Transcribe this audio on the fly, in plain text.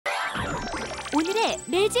오늘의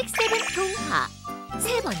매직세븐 동화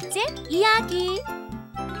세 번째 이야기.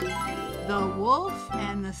 The Wolf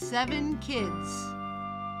and the Seven Kids.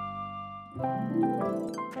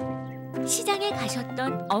 시장에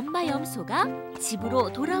가셨던 엄마 염소가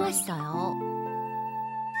집으로 돌아왔어요.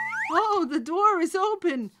 Oh, the door is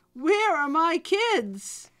open. Where are my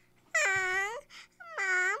kids? Mom,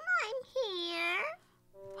 I'm here.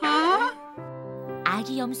 Huh?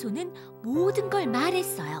 아기 염소는 모든 걸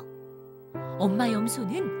말했어요. 엄마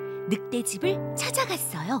염소는 늑대 집을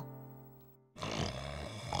찾아갔어요.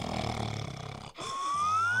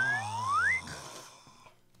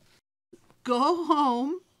 Go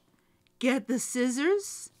home, get the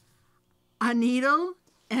scissors, a needle,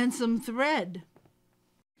 and some thread.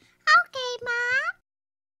 Okay, Mom.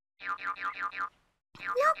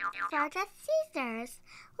 Look for the scissors.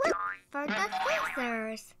 Look for the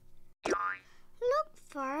scissors. Look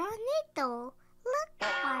for a needle. Look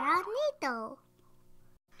for a needle.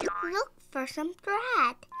 Look for some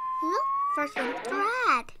thread. Look for some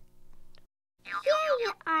thread. Here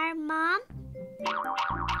you are, Mom.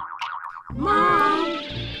 Mom!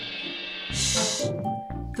 Shh!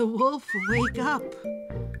 The wolf will wake up.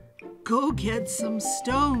 Go get some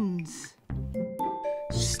stones.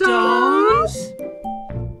 Stones?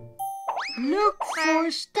 Look for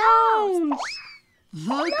stones.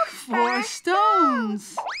 Look for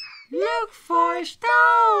stones. Look for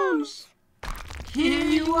stones. Here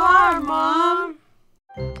you are, Mom.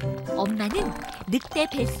 엄마는 늑대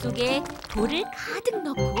뱃속에 돌을 가득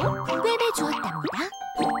넣고 꿰매 주었답니다.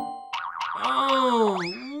 Oh,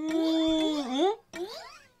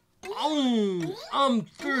 I'm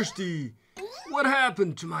thirsty. What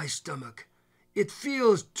happened to my stomach? It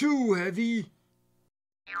feels too heavy.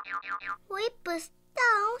 We put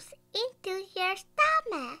stones into your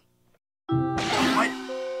stomach. What?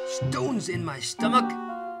 Stones in my stomach?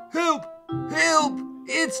 Help! Help!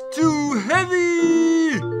 It's too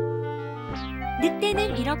heavy!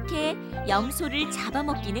 늑대는 이렇게 염소를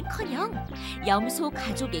잡아먹기는커녕 염소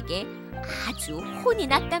가족에게 아주 혼이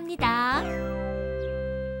났답니다.